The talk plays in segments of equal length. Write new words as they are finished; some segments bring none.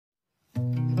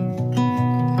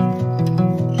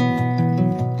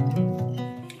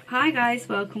Hi guys,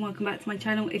 welcome back to my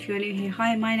channel. If you're new here,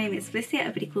 hi, my name is Felicia,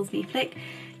 everybody calls me Flick.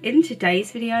 In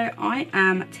today's video I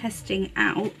am testing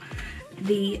out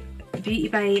the Beauty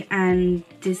Bay and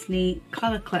Disney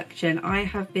colour collection. I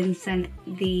have been sent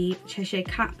the Cheshire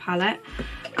Cat palette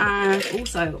and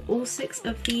also all 6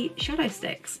 of the shadow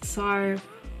sticks, so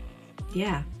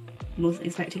yeah, I wasn't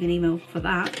expecting an email for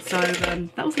that, so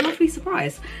that was a lovely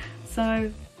surprise.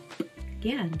 So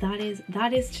yeah,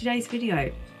 that is today's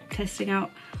video, testing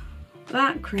out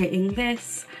that, creating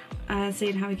this,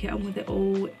 seeing how we get on with it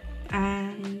all,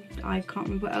 and I can't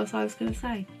remember what else I was going to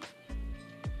say.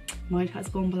 Mind has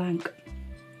gone blank.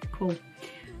 Cool.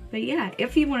 But yeah,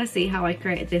 if you want to see how I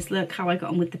created this look, how I got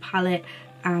on with the palette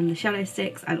and the shadow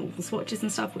sticks and all the swatches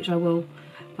and stuff, which I will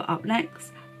put up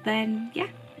next, then yeah,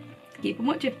 keep on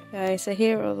watching. Okay, so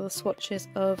here are the swatches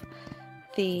of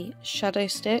the shadow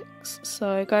sticks.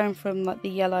 So going from like the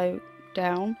yellow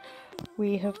down,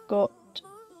 we have got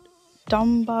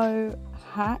Dumbo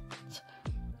Hat,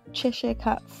 Cheshire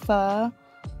Cat Fur,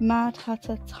 Mad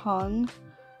Hatter Tongue,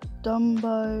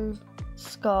 Dumbo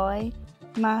Sky,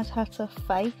 Mad Hatter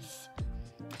Face,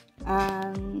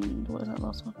 and what was that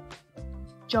last one?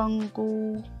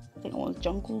 Jungle, I think it was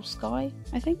Jungle Sky,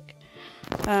 I think.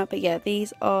 But yeah,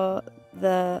 these are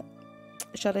the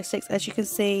shadow sticks. As you can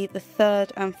see, the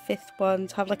 3rd and 5th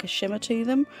ones have like a shimmer to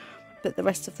them, but the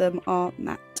rest of them are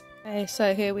matte. Okay,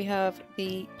 so here we have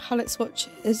the palette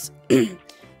swatches.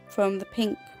 From the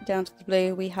pink down to the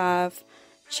blue, we have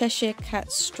Cheshire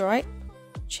Cat Stripe,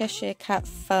 Cheshire Cat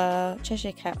Fur,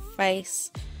 Cheshire Cat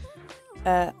Face,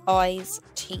 Eyes,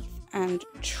 Teeth and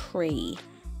Tree.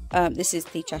 This is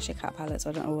the Cheshire Cat palette,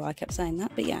 so I don't know why I kept saying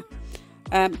that, but yeah.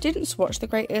 Didn't swatch the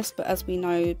greatest, but as we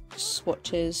know,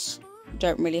 swatches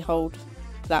don't really hold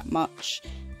that much.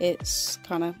 It's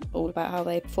kind of all about how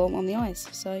they perform on the eyes,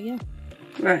 so yeah.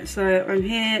 Right, so I'm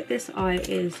here, this eye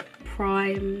is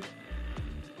primed.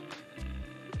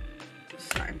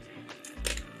 So, I'm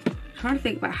trying to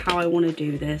think about how I want to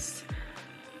do this.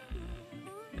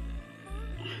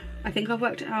 I think I've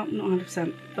worked it out, not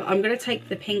 100%, but I'm going to take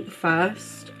the pink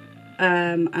first,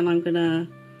 and I'm going to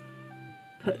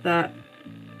put that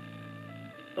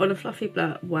on a fluffy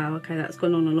blur. Wow, okay, that's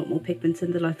gone on a lot more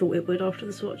pigmented than I thought it would after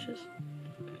the swatches.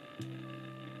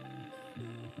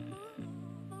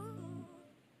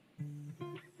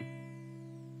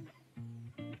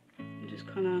 Just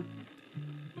kind of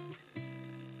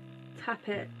tap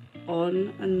it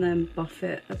on and then buff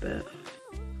it a bit.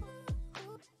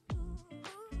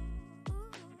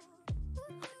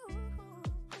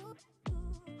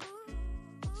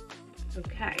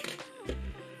 Okay.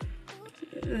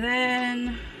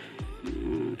 Then I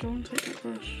don't want to take that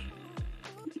brush.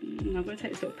 No, I'm going to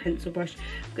take this little pencil brush.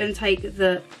 I'm going to take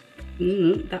the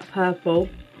that purple.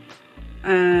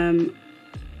 I'm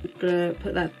going to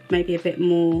put that maybe a bit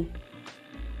more.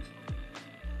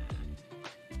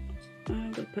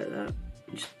 I'm going to put that,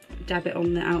 just dab it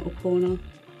on the outer corner.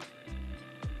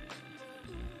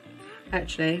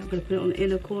 Actually, I'm going to put it on the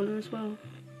inner corner as well.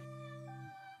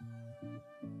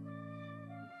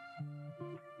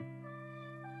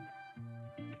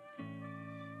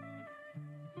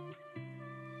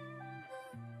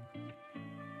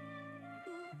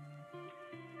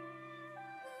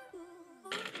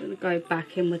 I'm going to go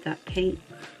back in with that pink.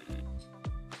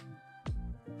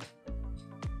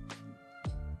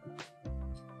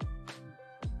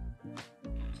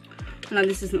 I know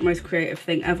this isn't the most creative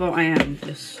thing ever, I am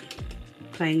just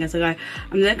playing as I go.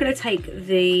 I'm then going to take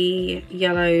the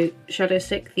yellow shadow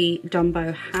stick, the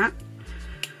Dumbo Hat,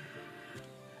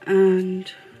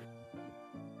 and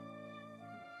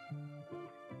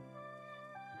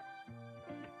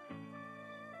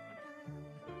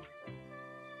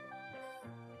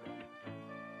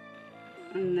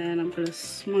then I'm going to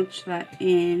smudge that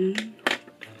in.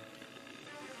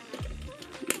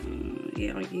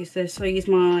 Yeah, I use this. I use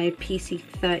my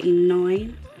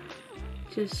PC39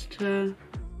 just to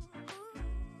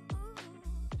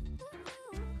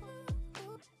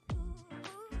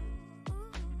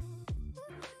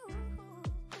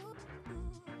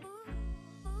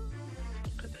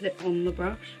put it on the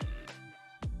brush.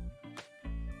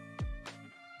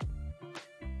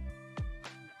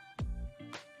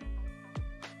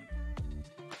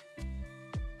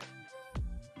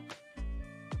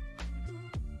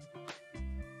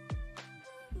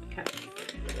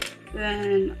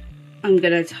 Then I'm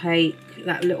going to take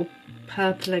that little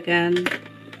purple again,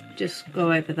 just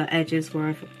go over the edges where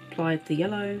I've applied the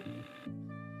yellow.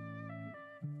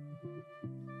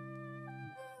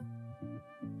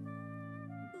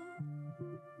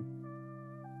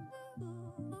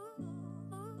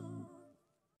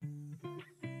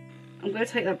 I'm going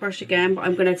to take that brush again, but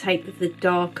I'm going to take the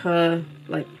darker,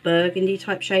 like burgundy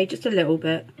type shade, just a little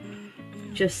bit,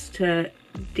 just to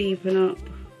deepen up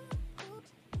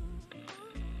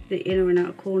the inner and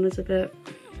outer corners a bit.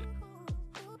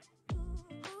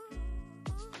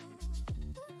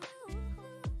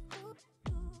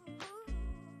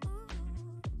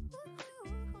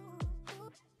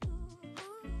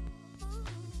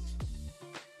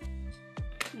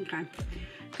 Okay, I'm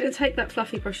going to take that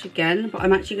fluffy brush again, but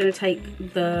I'm actually going to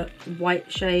take the white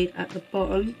shade at the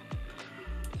bottom,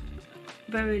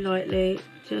 very lightly,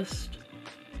 just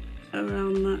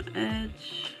around that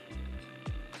edge.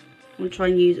 I'm going to try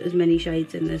and use as many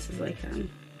shades in this as I can.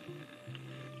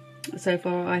 So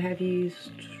far I have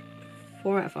used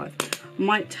 4 out of 5. I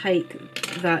might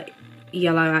take that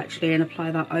yellow actually and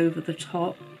apply that over the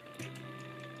top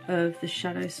of the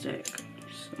shadow stick.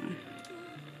 So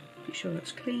make sure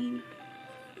that's clean.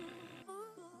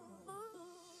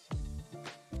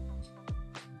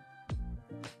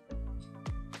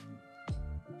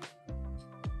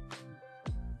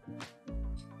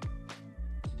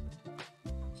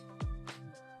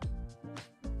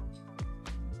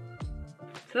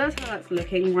 So that's how that's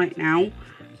looking right now.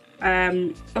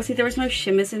 Obviously there is no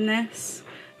shimmers in this.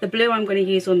 The blue I'm going to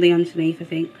use on the underneath, I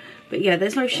think. But yeah,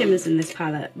 there's no shimmers in this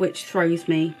palette, which throws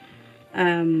me.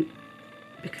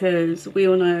 Because we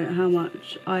all know how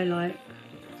much I like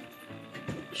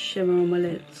shimmer on my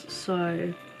lids.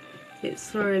 So it's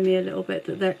throwing me a little bit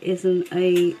that there isn't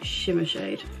a shimmer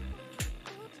shade.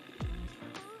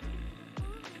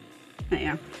 But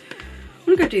yeah.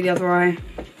 I'm gonna go do the other eye,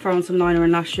 throw on some liner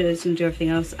and lashes and do everything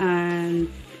else,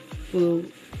 and we'll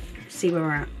see where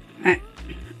we're at.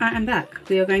 I am back.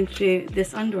 We are going to do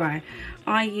this under eye.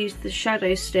 I used the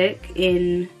shadow stick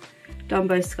in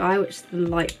Dumbo Sky, which is the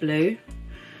light blue.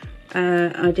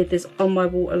 I did this on my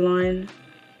waterline,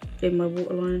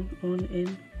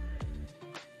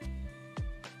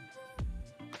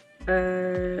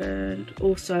 and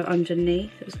also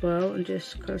underneath as well, and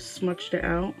just kind of smudged it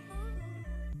out.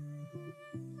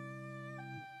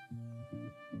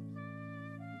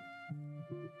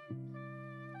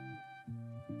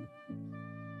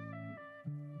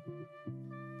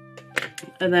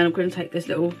 And then I'm going to take this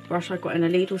little brush I got in a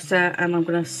Lidl set, and I'm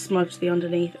going to smudge the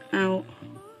underneath out.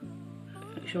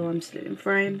 Make sure I'm still in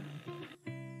frame.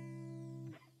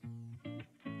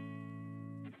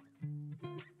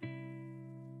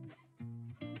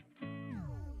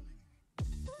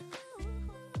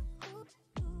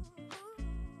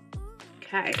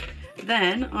 Okay,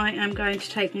 then I am going to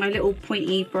take my little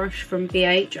pointy brush from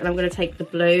BH, and I'm going to take the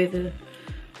blue, the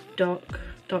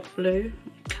dark blue,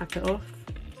 tap it off.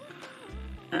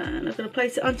 And I'm going to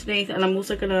place it underneath, and I'm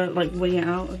also going to like wing it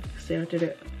out. See, I did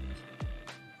it.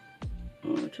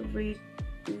 Oh, to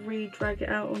re-drag it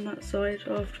out on that side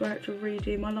after I had to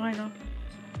redo my liner.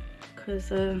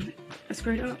 Because I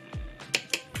screwed it up.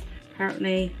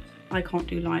 Apparently, I can't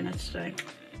do liner today.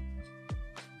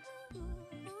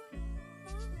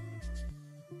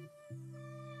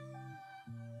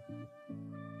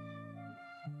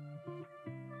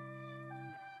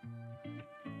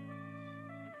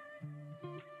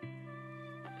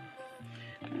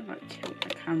 I'm going to tilt the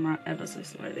camera ever so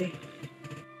slightly.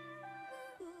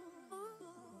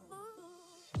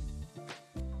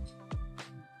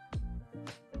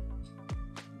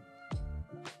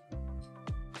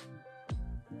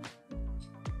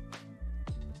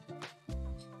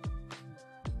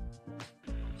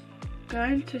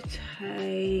 Going to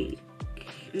take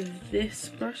this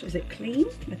brush. Is it clean?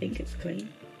 I think it's clean.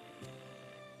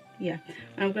 Yeah,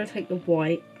 I'm going to take the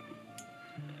white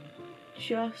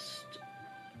just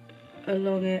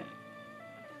along it,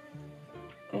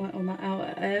 right on that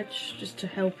outer edge, just to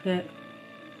help it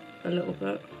a little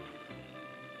bit.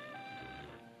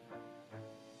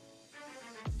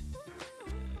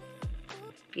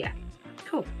 Yeah,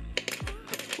 cool.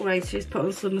 All I need to do is put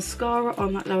on some mascara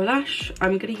on that lower lash.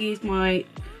 I'm going to use my,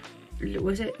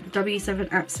 was it W7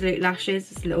 Absolute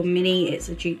Lashes? It's a little mini. It's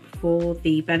a dupe for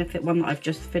the Benefit one that I've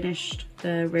just finished,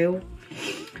 the reel.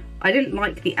 I didn't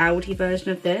like the Aldi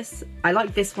version of this. I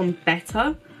like this one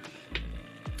better.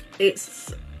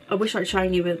 I wish I'd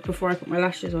shown you it before I put my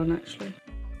lashes on, actually.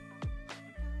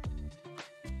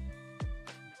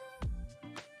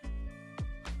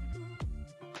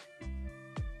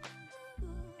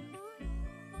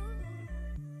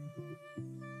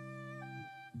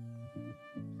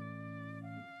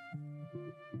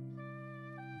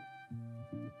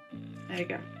 There you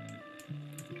go.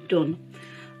 Done.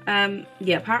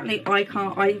 Yeah, apparently I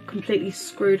completely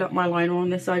screwed up my liner on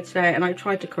this side today, and I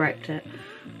tried to correct it,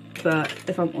 but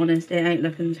if I'm honest, it ain't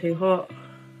looking too hot.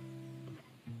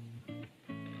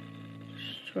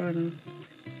 trying to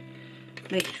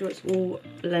make sure it's all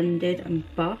blended and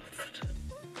buffed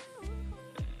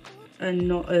and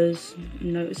not as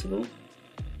noticeable,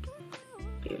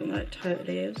 even though it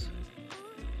totally is.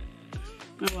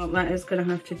 And what that is going to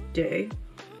have to do,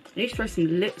 I need to throw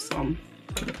some lips on,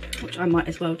 which I might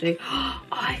as well do. Oh,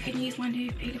 I can use my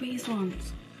new Louise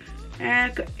ones.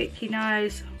 I've got itchy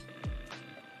nose.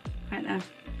 Right there.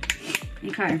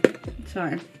 Okay,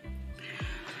 so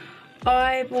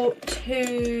I bought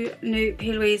 2 new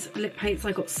P. Louise lip paints.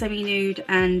 I got Semi Nude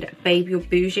and Baby or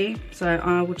Bougie. So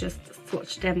I will just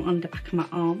swatch them on the back of my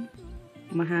arm,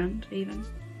 on my hand even.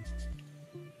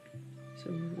 It's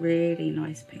a really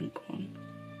nice pink one.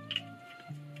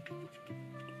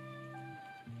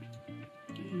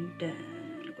 And then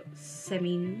I've got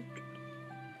Semi Nude.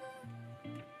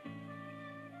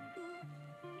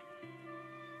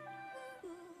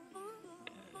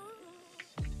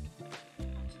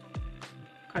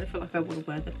 I kind of feel like I want to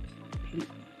wear the pink,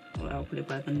 or I'll probably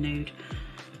wear the nude.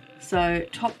 So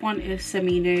top one is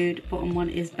Semi Nude, bottom one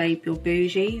is Baby or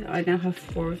Bougie. I now have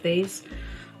 4 of these.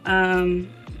 I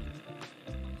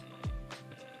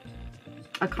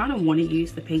kind of want to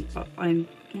use the pink, but no,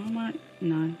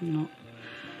 I'm not.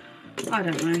 I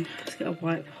don't know. Let's get a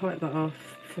wipe that off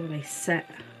before they set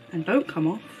and don't come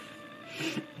off.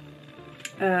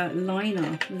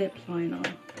 Liner, lip liner.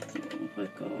 What have I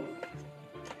got?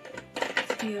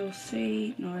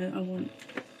 TLC. No, I want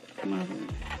another one.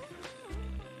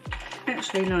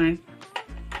 Actually, no. I'm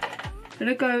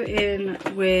gonna go in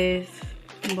with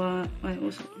my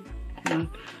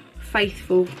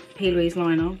Faithful P. Louise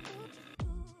liner.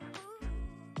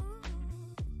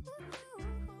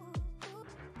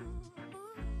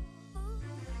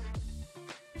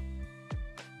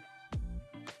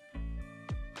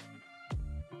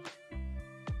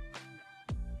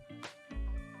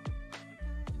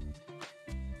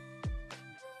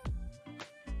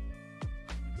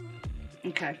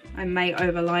 Okay, I may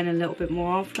overline a little bit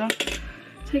more after.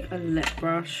 Take a lip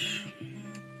brush.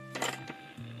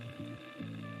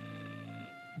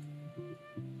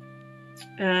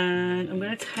 And I'm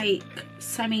going to take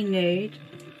Semi Nude.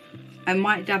 I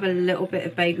might dab a little bit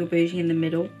of Baby or Bougie in the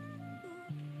middle.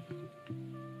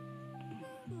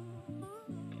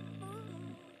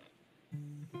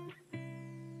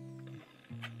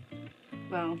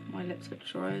 Well, my lips are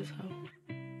dry as hell.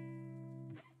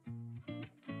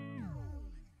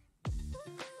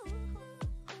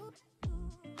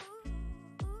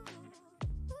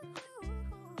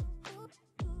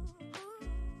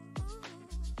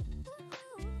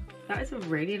 That is a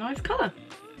really nice colour.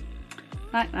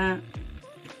 Like that.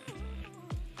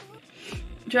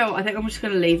 Do you know what? I think I'm just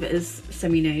going to leave it as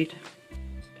Semi Nude.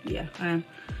 Yeah, I am.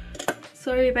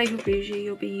 Sorry, Baby Bougie,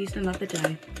 you'll be used another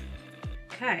day.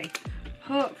 Okay.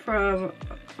 Apart from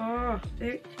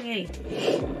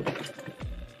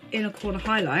inner corner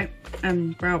highlight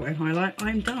and brow bone highlight,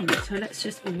 I'm done. So let's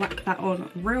just whack that on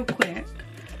real quick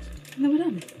and then we're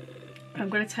done. I'm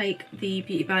going to take the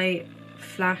Beauty Bay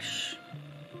Flash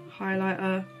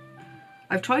highlighter.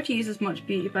 I've tried to use as much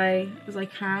Beauty Bay as I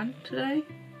can today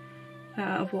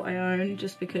out of what I own,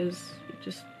 just because it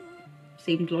just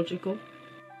seemed logical.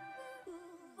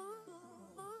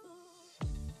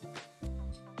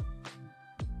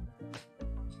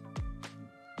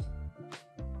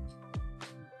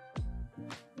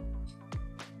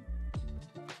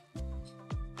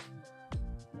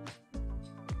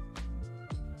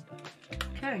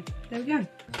 Okay, there we go.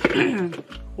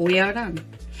 We are done.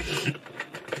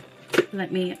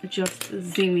 Let me just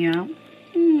zoom you out.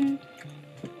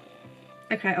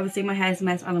 Okay, obviously my hair's a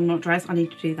mess and I'm not dressed. I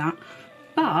need to do that.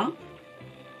 But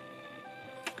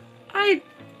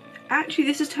actually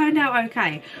this has turned out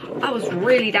okay. I was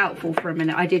really doubtful for a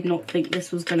minute. I did not think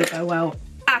this was going to go well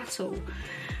at all.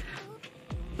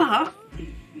 But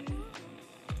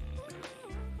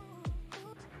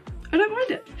I don't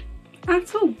mind it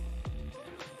at all.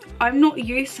 I'm not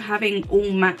used to having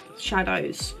all matte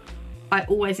shadows. I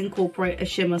always incorporate a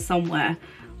shimmer somewhere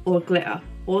or glitter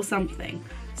or something.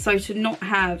 So to not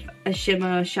have a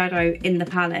shimmer shadow in the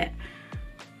palette,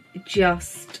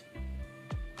 just,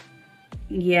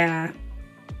 yeah,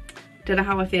 don't know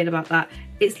how I feel about that.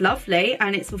 It's lovely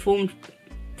and it's performed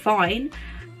fine.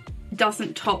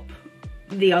 Doesn't top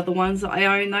the other ones that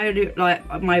I own though,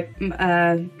 like my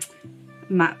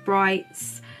Matte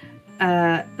Brights,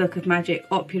 Book of Magic,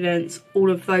 Opulence,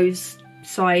 all of those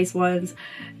size ones.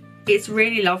 It's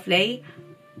really lovely,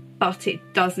 but it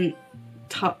doesn't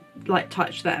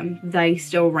touch them. They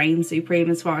still reign supreme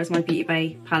as far as my Beauty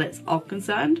Bay palettes are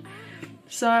concerned.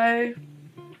 So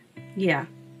yeah,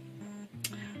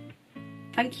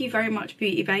 thank you very much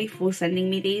Beauty Bay for sending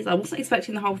me these. I wasn't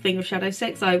expecting the whole thing of shadow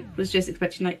sticks, I was just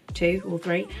expecting like 2 or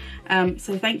 3.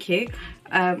 So thank you.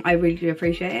 I really do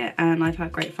appreciate it, and I've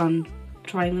had great fun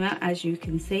trying them out, as you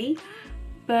can see.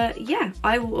 But yeah,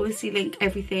 I will obviously link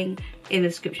everything in the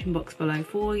description box below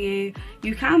for you.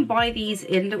 You can buy these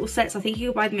in little sets. I think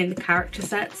you can buy them in the character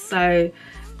sets. So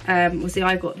obviously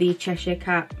I got the Cheshire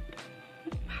Cat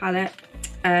palette,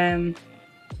 and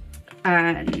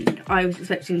I was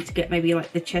expecting to get maybe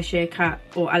like the Cheshire Cat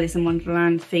or Alice in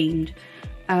Wonderland themed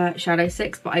shadow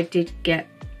sticks, but I did get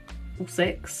all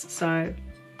 6, so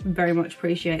very much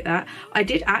appreciate that. I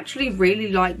did actually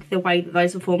really like the way that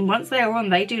those perform. Once they are on,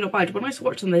 they do not budge. When I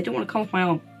watch them, they don't want to come off my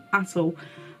arm at all.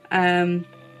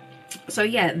 So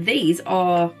yeah, these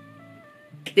are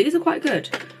quite good.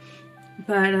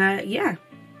 But yeah,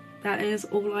 that is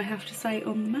all I have to say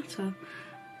on the matter.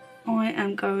 I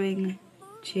am going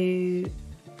to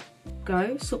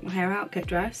go sort my hair out, get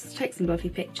dressed, take some lovely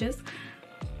pictures,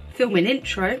 film an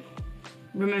intro.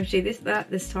 Remember to do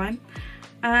this time.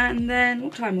 And then,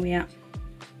 what time are we at?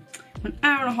 1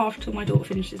 hour and a half till my daughter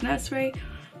finishes nursery.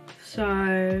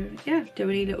 So yeah, do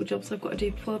any little jobs I've got to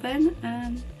do before then,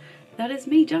 and that is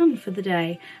me done for the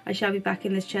day. I shall be back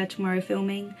in this chair tomorrow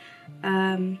filming,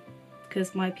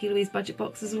 because my P. Louise budget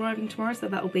box is arriving tomorrow, so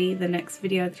that will be the next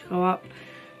video to go up.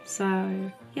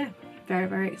 So yeah, very,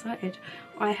 very excited.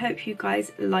 I hope you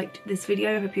guys liked this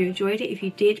video. I hope you enjoyed it. If you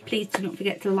did, please do not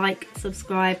forget to like,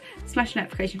 subscribe, smash the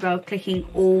notification bell, clicking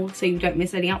all so you don't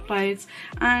miss any uploads,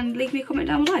 and leave me a comment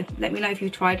down below. Let me know if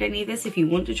you've tried any of this, if you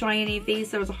want to try any of these.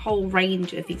 There is a whole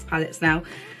range of these palettes now.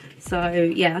 So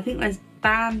yeah, I think there's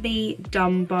Bambi,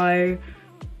 Dumbo,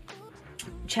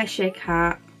 Cheshire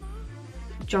Cat,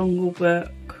 Jungle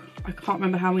Book. I can't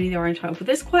remember how many there are in total, but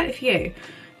there's quite a few.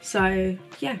 So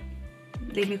yeah,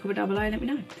 leave me a comment down below and let me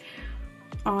know.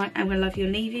 I am going to love you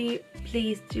and leave you.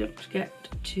 Please do not forget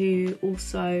to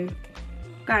also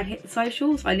go and hit the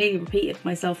socials. I nearly repeated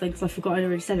myself then because I forgot I'd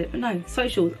already said it. But no,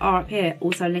 socials are up here,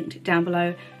 also linked down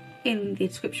below in the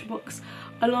description box,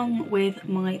 along with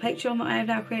my Patreon that I have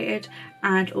now created,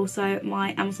 and also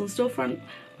my Amazon storefront.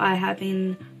 I have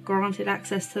been granted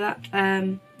access to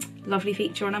that lovely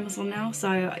feature on Amazon now.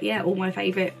 So yeah, all my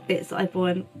favourite bits that I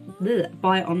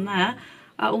buy on there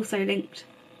are also linked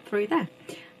through there.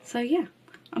 So yeah,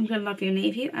 I'm going to love you and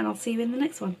leave you, and I'll see you in the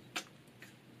next one.